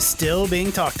Nikki is still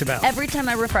being talked about. Every time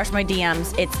I refresh my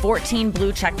DMs, it's 14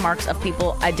 blue check marks of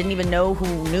people I didn't even know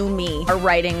who knew me are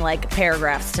writing like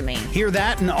paragraphs to me. Hear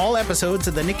that in all episodes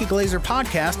of the Nikki Glazer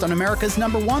Podcast on America's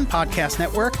 #1 podcast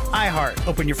network, iHeart.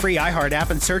 Open your free iHeart app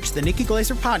and search the Nikki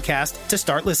Glazer Podcast to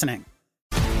start listening.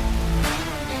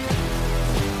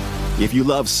 If you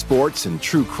love sports and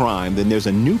true crime, then there's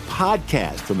a new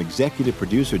podcast from executive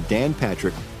producer Dan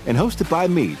Patrick and hosted by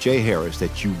me, Jay Harris,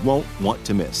 that you won't want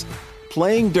to miss.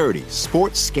 Playing Dirty: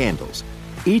 Sports Scandals.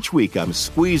 Each week, I'm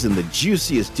squeezing the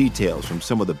juiciest details from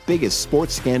some of the biggest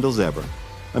sports scandals ever.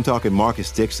 I'm talking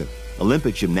Marcus Dixon,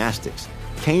 Olympic gymnastics,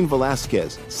 Cain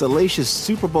Velasquez, salacious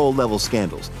Super Bowl-level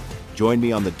scandals. Join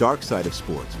me on the dark side of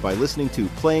sports by listening to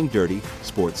Playing Dirty: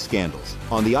 Sports Scandals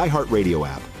on the iHeartRadio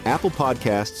app, Apple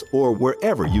Podcasts, or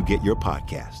wherever you get your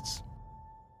podcasts.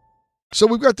 So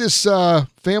we've got this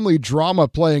family drama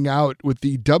playing out with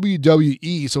the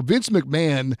WWE. So Vince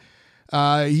McMahon,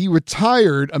 he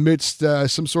retired amidst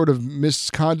some sort of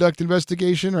misconduct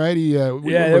investigation, right?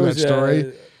 There was that story.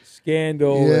 A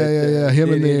scandal. Yeah.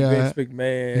 Him and Vince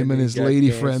McMahon. Him and his lady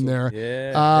canceled. friend there.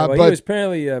 Yeah. But he was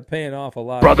apparently paying off a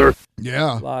lot.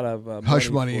 Yeah. A lot of hush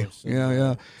money.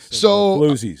 Some, so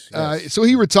floozies. Yes. So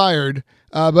he retired,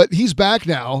 but he's back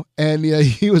now, and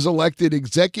he was elected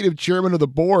executive chairman of the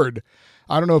board.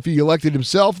 I don't know if he elected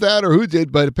himself that or who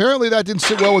did, but apparently that didn't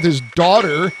sit well with his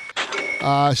daughter,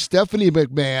 Stephanie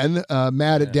McMahon,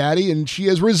 mad at daddy, and she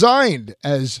has resigned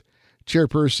as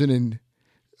chairperson and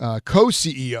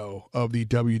co-CEO of the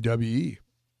WWE.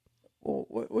 Well,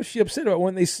 what was she upset about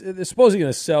when they're supposedly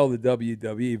going to sell the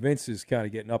WWE? Vince is kind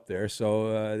of getting up there, so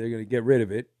they're going to get rid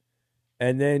of it,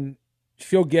 and then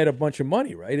she'll get a bunch of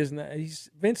money, right? Isn't that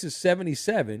Vince is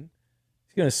 77?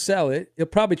 He's going to sell it. He'll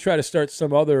probably try to start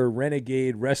some other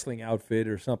renegade wrestling outfit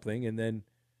or something, and then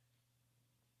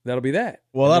that'll be that.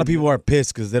 Well, a lot of people are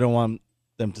pissed because they don't want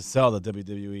them to sell the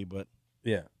WWE, but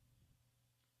yeah.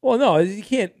 Well, no, you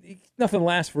can't. Nothing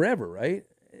lasts forever, right?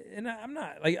 And I'm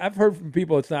not I've heard from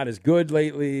people it's not as good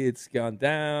lately. It's gone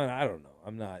down. I don't know.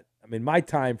 I'm not. I mean, my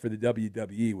time for the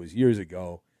WWE was years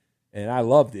ago, and I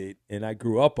loved it, and I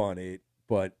grew up on it.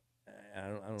 But I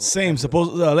don't. Same.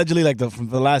 Allegedly, from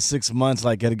the last 6 months,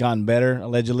 it had gotten better.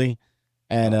 Allegedly,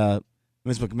 and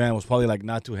Vince McMahon was probably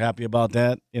not too happy about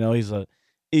that. You know, he's a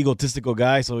egotistical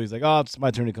guy, so he's like, "Oh, it's my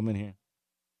turn to come in here."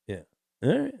 Yeah.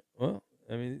 All right. Well,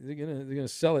 I mean, they're gonna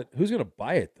sell it. Who's gonna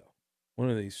buy it though? One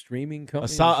of these streaming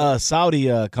companies? Saudi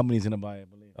company's going to buy it, I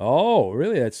believe. Oh,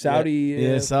 really? That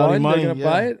Saudi Saudi fund, money. They're going to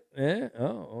buy it? Yeah.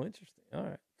 Oh, interesting. All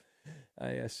right. I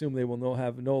assume they will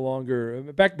no longer.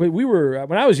 But we were,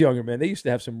 when I was younger, man, they used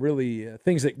to have some really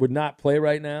things that would not play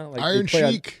right now. Iron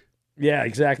Sheik. Yeah,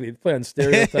 exactly. They play on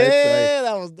stereotypes. Right?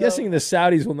 That was dope. Guessing the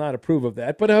Saudis will not approve of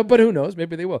that, but who knows?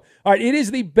 Maybe they will. All right, it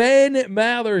is the Ben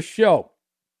Maller Show.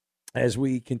 As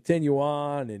we continue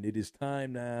on, and it is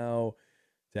time now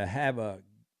to have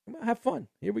fun.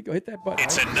 Here we go. Hit that button.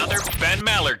 It's another Ben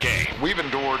Maller game. We've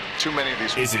endured too many of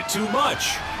these. Is it too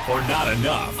much or not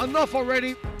enough? Enough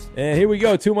already. And here we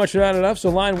go. Too much or not enough. So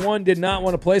line 1 did not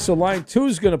want to play. So line 2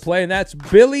 is going to play, and that's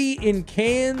Billy in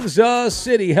Kansas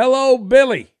City. Hello,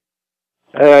 Billy.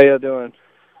 Hey, how you doing?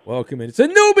 Welcome in. It's a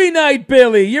newbie night,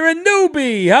 Billy. You're a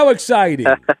newbie. How exciting.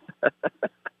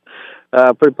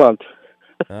 Pretty pumped.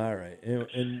 All right.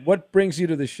 And what brings you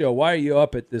to the show? Why are you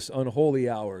up at this unholy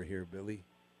hour here, Billy?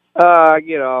 I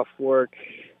get off work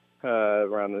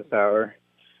around this hour.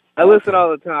 I listen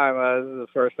all the time. This is the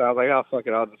first time. I was like, oh, fuck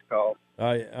it. I'll just call. All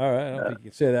right. I don't think you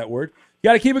can say that word.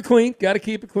 Got to keep it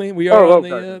clean. We are on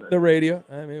the radio.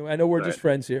 I mean, I know we're just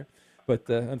friends here. But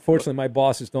unfortunately, my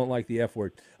bosses don't like the F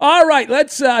word. All right,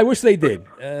 let's. I wish they did.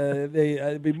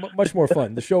 It'd be much more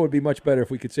fun. The show would be much better if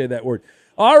we could say that word.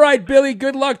 All right, Billy.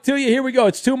 Good luck to you. Here we go.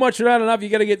 It's too much or not enough. You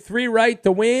got to get 3 right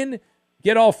to win.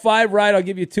 Get all 5 right. I'll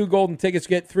give you 2 golden tickets.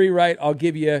 Get 3 right. I'll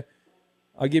give you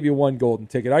I'll give you one golden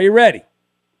ticket. Are you ready?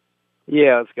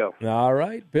 Yeah, let's go. All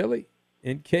right, Billy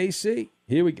in KC.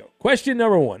 Here we go. Question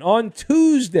number 1. On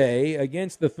Tuesday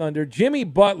against the Thunder, Jimmy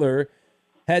Butler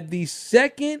had the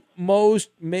second most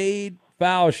made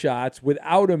foul shots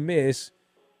without a miss.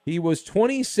 He was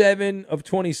 27 of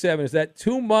 27. Is that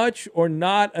too much or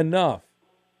not enough?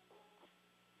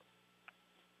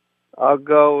 I'll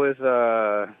go with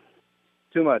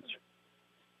too much.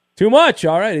 Too much.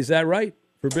 All right. Is that right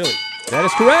for Billy? That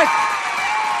is correct.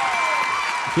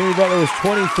 Jimmy Butler was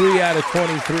 23 out of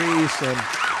 23. Some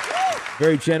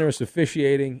very generous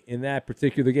officiating in that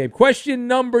particular game. Question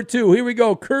number 2. Here we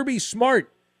go. Kirby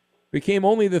Smart became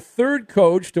only the 3rd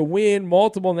coach to win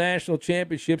multiple national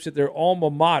championships at their alma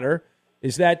mater.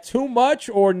 Is that too much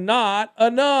or not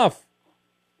enough?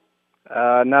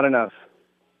 Not enough.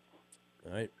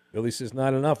 All right. Billy says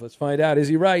not enough. Let's find out. Is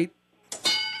he right?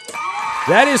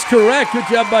 That is correct. Good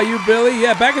job by you, Billy.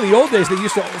 Yeah, back in the old days,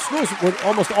 schools would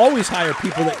almost always hire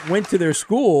people that went to their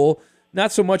school.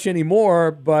 Not so much anymore,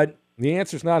 but the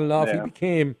answer's not enough. Yeah. He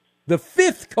became the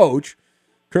 5th coach,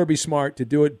 Kirby Smart, to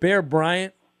do it. Bear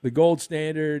Bryant, the gold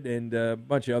standard, and a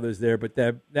bunch of others there, but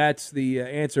that's the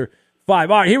answer.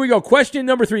 5. All right, here we go. Question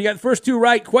number 3. You got the first 2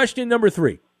 right. Question number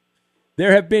 3.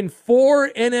 There have been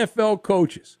 4 NFL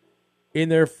coaches in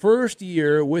their first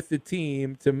year with the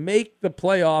team to make the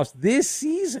playoffs this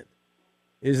season.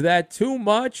 Is that too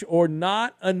much or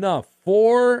not enough?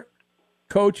 4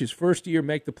 coaches first year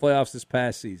make the playoffs this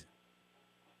past season.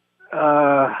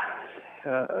 One.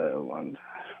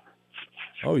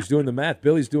 Oh, he's doing the math.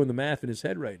 Billy's doing the math in his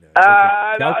head right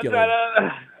now.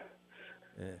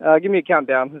 Give me a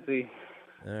countdown. Let's see.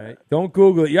 All right. Don't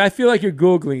Google it. I feel like you're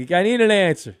Googling it. I need an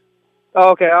answer. Oh,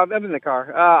 okay. I'm in the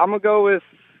car. I'm going to go with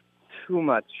too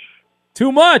much.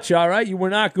 Too much. All right. You were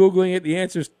not Googling it. The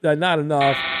answer's not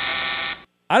enough.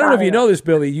 I don't know if you know this,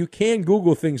 Billy. You can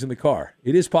Google things in the car.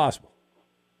 It is possible.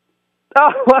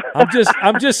 Oh. I'm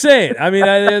just saying. I mean,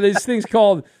 there's things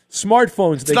called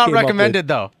smartphones. It's not recommended,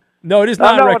 though. No, it is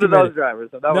not recommended. I'm not one of those drivers.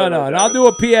 No. And I'll do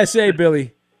a PSA,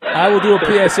 Billy. I will do a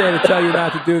PSA to tell you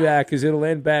not to do that because it'll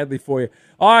end badly for you.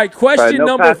 All right, question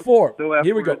number 4.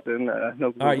 Here we go.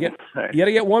 All right, you got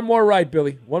to get one more right,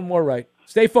 Billy. One more right.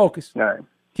 Stay focused. All right.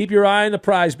 Keep your eye on the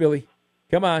prize, Billy.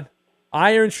 Come on.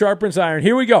 Iron sharpens iron.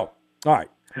 Here we go. All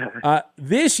right.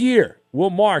 This year will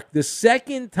mark the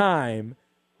 2nd time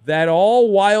that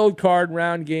all wild card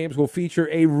round games will feature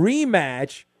a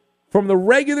rematch from the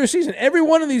regular season. Every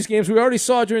one of these games we already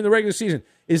saw during the regular season.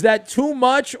 Is that too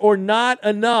much or not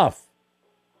enough?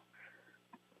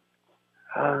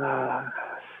 Let's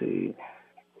see.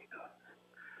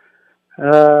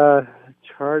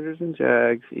 Chargers and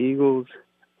Jags, Eagles.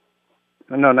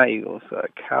 No, not Eagles.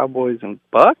 Cowboys and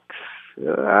Bucks.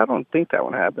 I don't think that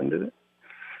one happened, did it?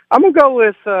 I'm going to go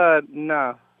with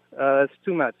no. That's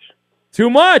too much. Too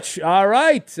much. All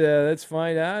right. Let's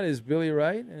find out. Is Billy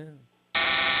right?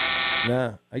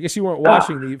 No. I guess you weren't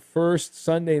watching the first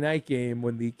Sunday night game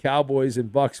when the Cowboys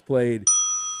and Bucks played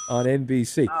on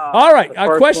NBC. All right.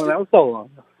 Question. That was so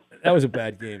long. That was a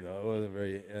bad game, though. It wasn't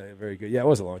very good. Yeah, it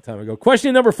was a long time ago.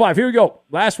 Question number 5. Here we go.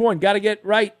 Last one. Got to get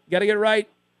right.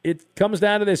 It comes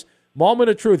down to this. Moment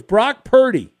of truth. Brock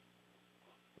Purdy.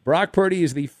 Brock Purdy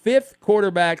is the 5th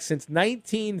quarterback since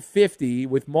 1950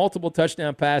 with multiple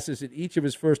touchdown passes in each of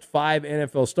his first 5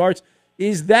 NFL starts.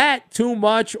 Is that too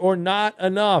much or not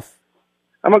enough?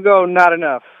 I'm going to go not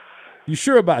enough. You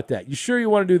sure about that? You sure you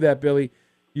want to do that, Billy?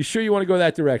 You sure you want to go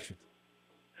that direction?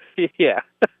 Yeah.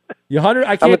 You 100?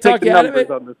 I can't talk you out of it.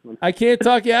 I can't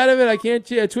talk you out of it. I can't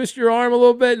twist your arm a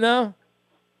little bit. No.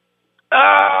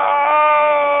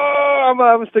 I'm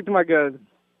going to stick to my guns.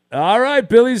 All right,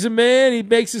 Billy's a man. He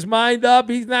makes his mind up.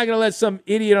 He's not going to let some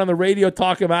idiot on the radio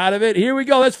talk him out of it. Here we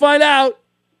go. Let's find out.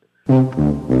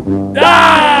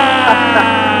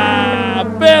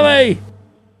 Billy,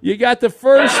 you got the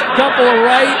first couple of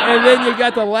right, and then you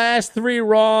got the last 3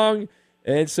 wrong.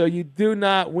 And so you do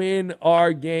not win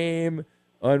our game,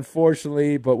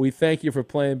 unfortunately. But we thank you for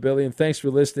playing, Billy, and thanks for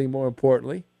listening, more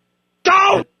importantly.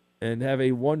 Go! And have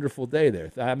a wonderful day there.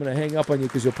 I'm going to hang up on you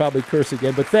because you'll probably curse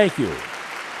again, but thank you.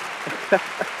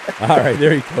 All right,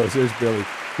 there he goes. There's Billy.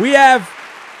 We have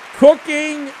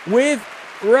Cooking with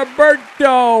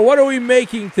Roberto. What are we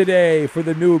making today for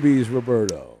the newbies,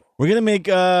 Roberto? We're going to make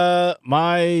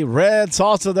my red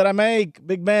salsa that I make.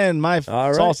 Big man, my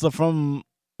salsa from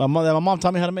my mom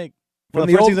taught me how to make. From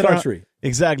the old country.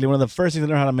 Exactly, one of the first things I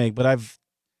learned how to make. But I've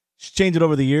changed it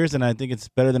over the years, and I think it's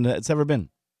better than it's ever been.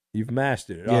 You've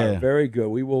mastered it. Yeah. All right, very good.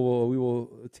 We will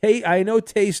taste. I know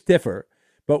tastes differ,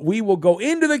 but we will go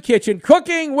into the kitchen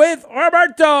cooking with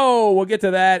Roberto. We'll get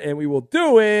to that, and we will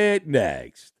do it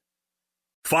next.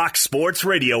 Fox Sports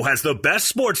Radio has the best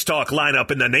sports talk lineup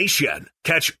in the nation.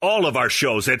 Catch all of our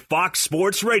shows at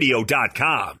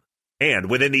foxsportsradio.com. And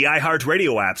within the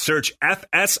iHeartRadio app, search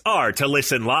FSR to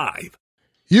listen live.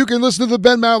 You can listen to the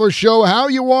Ben Maller Show how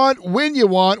you want, when you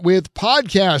want, with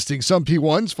podcasting. Some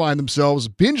P1s find themselves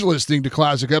binge listening to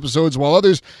classic episodes, while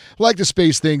others like to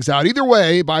space things out. Either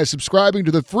way, by subscribing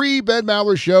to the free Ben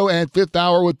Maller Show and Fifth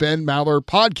Hour with Ben Maller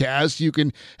podcast, you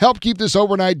can help keep this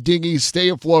overnight dinghy stay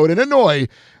afloat and annoy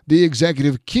the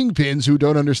executive kingpins who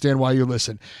don't understand why you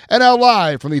listen. And now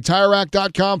live from the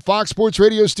TireRack.com Fox Sports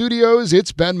Radio studios,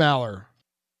 it's Ben Maller.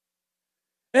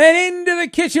 And into the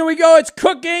kitchen we go. It's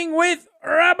Cooking with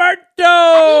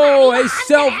Roberto, a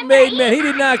self-made man. He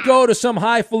did not go to some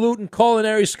highfalutin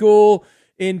culinary school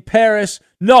in Paris.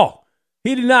 No,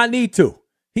 he did not need to.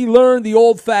 He learned the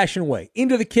old-fashioned way.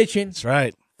 Into the kitchen. That's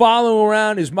right. Following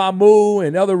around his mamu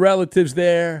and other relatives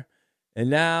there. And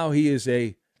now he is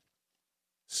a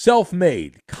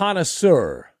self-made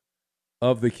connoisseur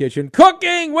of the kitchen.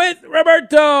 Cooking with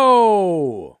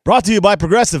Roberto. Brought to you by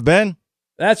Progressive, Ben.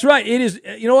 That's right. It is.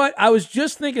 You know what? I was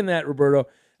just thinking that, Roberto.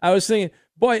 I was thinking,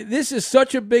 boy, this is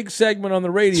such a big segment on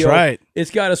the radio. That's right. It's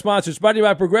got a sponsor. It's brought to you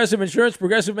by Progressive Insurance.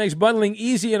 Progressive makes bundling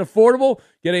easy and affordable.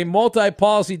 Get a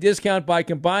multi-policy discount by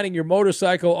combining your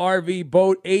motorcycle, RV,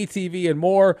 boat, ATV, and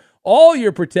more. All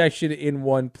your protection in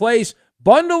one place.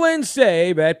 Bundle and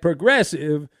save at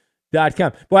Progressive.com.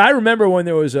 Boy, I remember when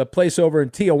there was a place over in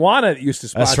Tijuana that used to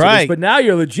sponsor That's right. this, but now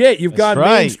you're legit. You've That's gone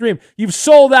right. mainstream. You've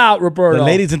sold out, Roberto. The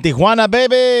ladies in Tijuana,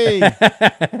 baby.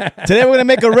 Today we're going to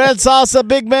make a red salsa,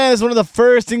 big man. It's one of the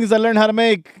first things I learned how to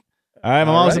make. All right,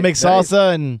 my mom used to make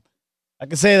salsa, and I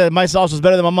can say that my salsa is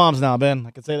better than my mom's now, Ben.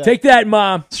 I can say that. Take that,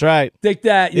 Mom. That's right. Take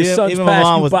that. Your son's even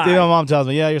passed you by. Even my mom tells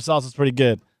me, yeah, your salsa's pretty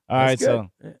good. All right, That's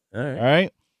so. good. All right. All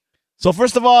right. So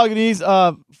first of all, you need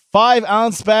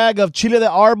 5-ounce bag of chile de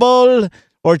árbol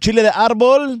or chile de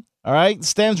árbol. All right,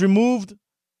 stems removed.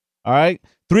 All right,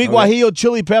 3 guajillo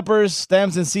chili peppers,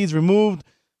 stems and seeds removed.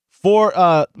 4,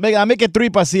 I make it 3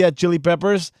 pasilla chili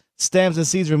peppers, stems and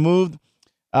seeds removed.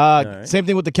 right. Same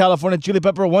thing with the California chili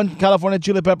pepper. 1 California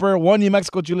chili pepper, 1 New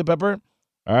Mexico chili pepper.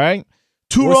 All right,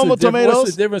 2 Roma tomatoes.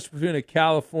 What's the difference between a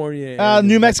California and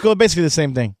New Mexico? Basically the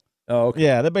same thing. Oh, okay.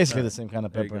 Yeah, they're basically the same kind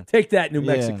of pepper. Take that, New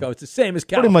Mexico. It's the same as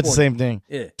California. Pretty much the same thing.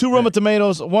 Yeah. 2 Roma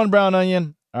tomatoes, 1 brown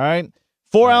onion. All right.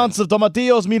 4 ounces of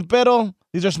tomatillos, mil pero.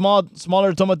 These are smaller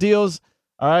tomatillos.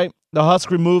 All right. The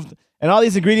husk removed. And all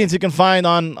these ingredients you can find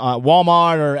on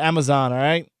Walmart or Amazon. All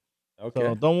right. Okay.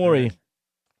 So don't worry.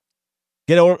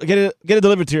 Get it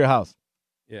delivered to your house.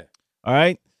 Yeah. All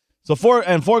right. So 4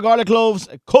 garlic cloves,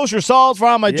 kosher salt for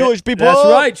all my Jewish people. That's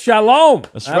right. Shalom.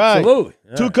 That's Absolutely.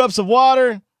 right. 2 cups of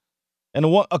water, and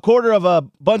a quarter of a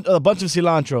bunch of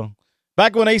cilantro.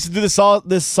 Back when I used to do this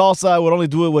salsa, I would only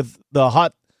do it with the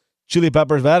hot chili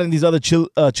peppers. But adding these other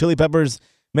chili peppers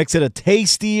makes it a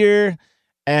tastier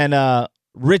and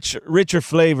richer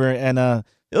flavor. And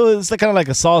it's kind of like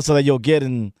a salsa that you'll get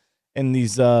in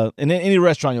these in any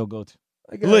restaurant you'll go to.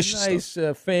 Like Delicious. a nice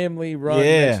family-run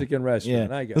Mexican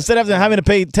restaurant. Yeah. I got Instead of having to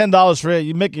pay $10 for it,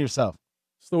 you make it yourself.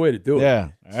 It's the way to do it. Yeah.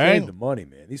 Man. All Save right. the money,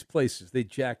 man. These places, they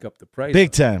jack up the price.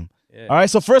 Big time. Yeah. All right,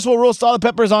 so first we'll roast all the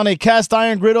peppers on a cast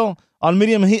iron griddle on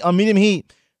medium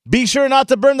heat. Be sure not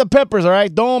to burn the peppers, all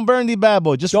right? Don't burn the bad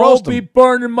boy. Just roast them. Don't be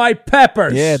burning my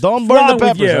peppers. Yeah, don't What's burn the wrong with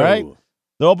peppers, you? all right?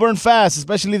 They'll burn fast,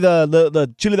 especially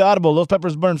the chile de árbol. Those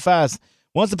peppers burn fast.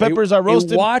 Once the peppers are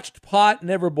roasted. A watched pot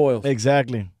never boils.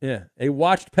 Exactly. Yeah, a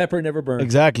watched pepper never burns.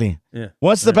 Exactly. Yeah.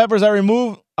 Once the peppers are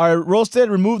roasted,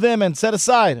 remove them and set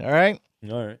aside, all right?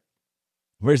 All right.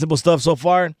 Very simple stuff so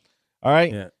far. All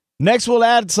right. Yeah. Next, we'll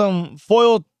add some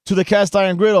foil to the cast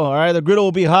iron griddle. All right. The griddle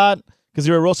will be hot because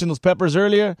you were roasting those peppers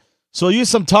earlier. So use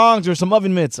some tongs or some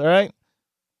oven mitts. All right.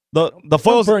 The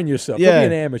foil's Don't burn yourself. Yeah. Don't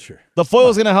be an amateur. The foil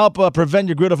is gonna help prevent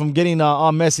your griddle from getting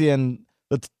all messy and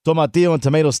the tomatillo and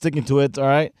tomato sticking to it. All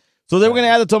right. So then we're gonna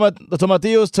add the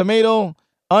tomatillos, tomato,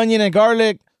 onion, and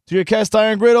garlic to your cast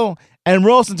iron griddle and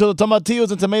roast until the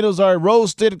tomatillos and tomatoes are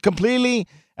roasted completely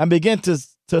and begin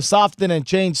to soften and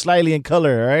change slightly in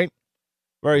color, all right?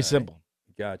 Very simple.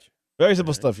 Gotcha. Very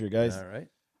simple stuff here, guys. All right.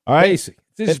 All right? Basic.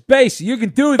 This is basic. You can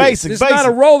do this. Basic, This is not a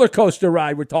basic. roller coaster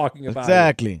ride we're talking about.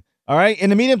 Exactly. All right?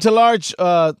 In a medium to large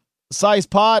size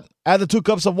pot, add the 2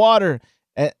 cups of water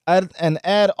and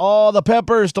add all the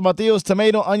peppers, tomatillos,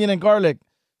 tomato, onion, and garlic.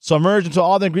 Submerge until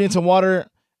all the ingredients and water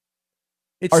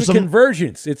It's the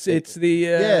convergence. It's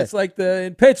it's like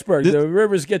in Pittsburgh, the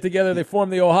rivers get together, they form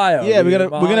the Ohio. Yeah, we're we're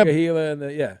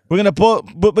gonna We're gonna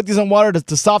put these in water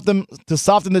to soften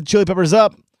the chili peppers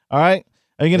up. All right,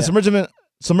 and you're gonna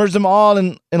submerge them all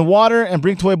in water and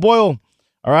bring to a boil.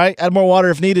 All right, add more water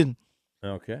if needed.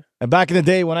 Okay. And back in the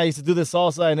day when I used to do this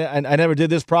salsa, and I never did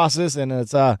this process, and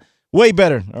it's way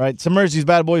better. All right, submerge these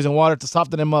bad boys in water to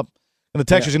soften them up, and the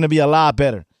texture's going to be a lot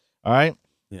better. All right.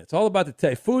 Yeah, it's all about the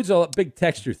text. Food's a big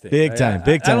texture thing. Big time.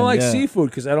 I don't like seafood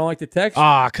because I don't like the texture.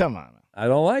 Ah, come on. I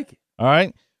don't like it. All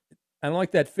right. I don't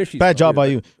like that fishy. Bad job by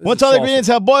you. Once all the ingredients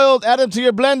have boiled, add them to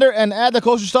your blender and add the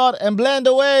kosher salt and blend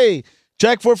away.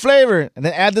 Check for flavor and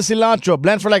then add the cilantro.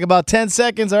 Blend for like about 10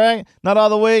 seconds, all right? Not all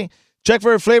the way. Check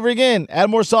for flavor again. Add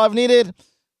more salt if needed.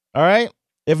 All right?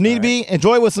 If need be,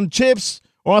 enjoy with some chips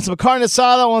or on some carne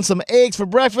asada or on some eggs for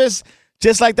breakfast.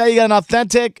 Just like that, you got an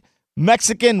authentic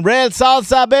Mexican red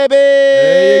salsa, baby.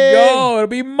 There you go. It'll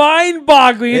be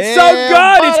mind-boggling. It's so good.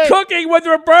 buddy. It's Cooking with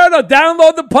Roberto.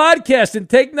 Download the podcast and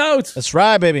take notes. That's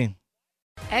right, baby.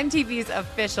 MTV's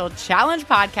official Challenge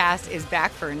podcast is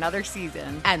back for another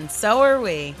season. And so are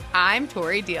we. I'm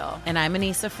Tori Deal. And I'm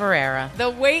Anissa Ferreira. The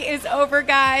wait is over,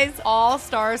 guys. All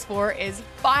Stars 4 is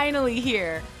finally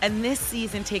here. And this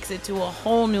season takes it to a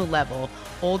whole new level.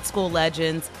 Old school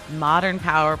legends, modern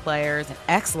power players, and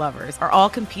ex-lovers are all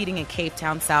competing in Cape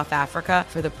Town, South Africa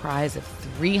for the prize of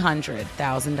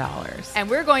 $300,000. And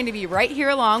we're going to be right here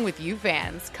along with you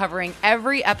fans, covering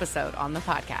every episode on the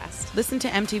podcast. Listen to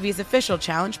MTV's official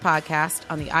Challenge podcast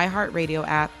on the iHeartRadio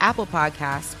app, Apple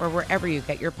Podcasts, or wherever you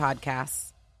get your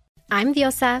podcasts. I'm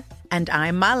Diosa. And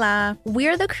I'm Mala.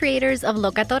 We're the creators of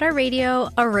Locatora Radio,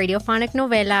 a radiophonic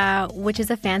novela, which is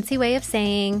a fancy way of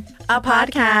saying a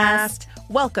podcast.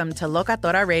 Welcome to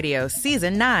Locatora Radio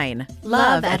Season 9.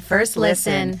 Love at First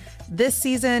Listen. This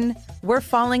season, we're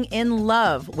falling in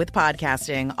love with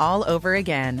podcasting all over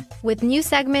again. With new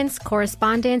segments,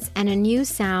 correspondence, and a new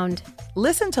sound.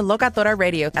 Listen to Locatora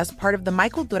Radio as part of the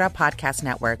Michael Dura Podcast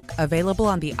Network. Available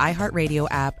on the iHeartRadio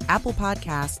app, Apple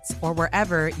Podcasts, or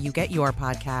wherever you get your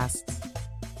podcasts.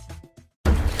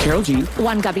 Carol G.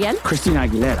 Juan Gabriel. Christina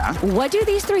Aguilera. What do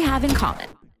these three have in common?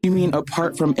 You mean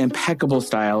apart from impeccable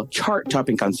style,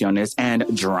 chart-topping canciones,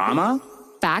 and drama?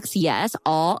 Facts, yes,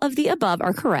 all of the above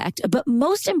are correct. But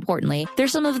most importantly, they're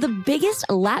some of the biggest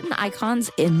Latin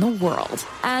icons in the world.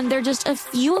 And they're just a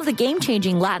few of the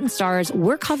game-changing Latin stars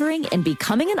we're covering in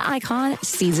Becoming an Icon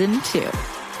Season 2.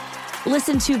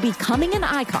 Listen to Becoming an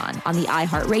Icon on the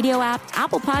iHeartRadio app,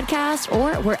 Apple Podcasts,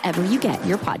 or wherever you get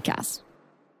your podcasts.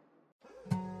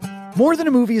 More Than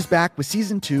a Movie is back with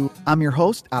Season 2. I'm your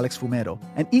host, Alex Fumero,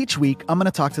 and each week I'm going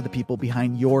to talk to the people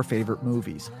behind your favorite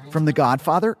movies. From The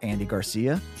Godfather, Andy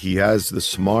Garcia. He has the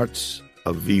smarts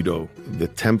of Vito, the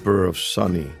temper of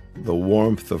Sonny, the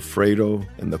warmth of Fredo,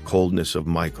 and the coldness of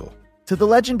Michael. To the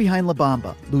legend behind La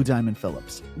Bamba, Lou Diamond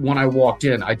Phillips. When I walked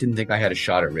in, I didn't think I had a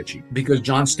shot at Richie because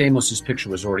John Stamos' picture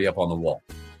was already up on the wall.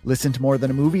 Listen to More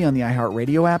Than a Movie on the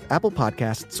iHeartRadio app, Apple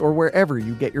Podcasts, or wherever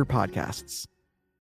you get your podcasts.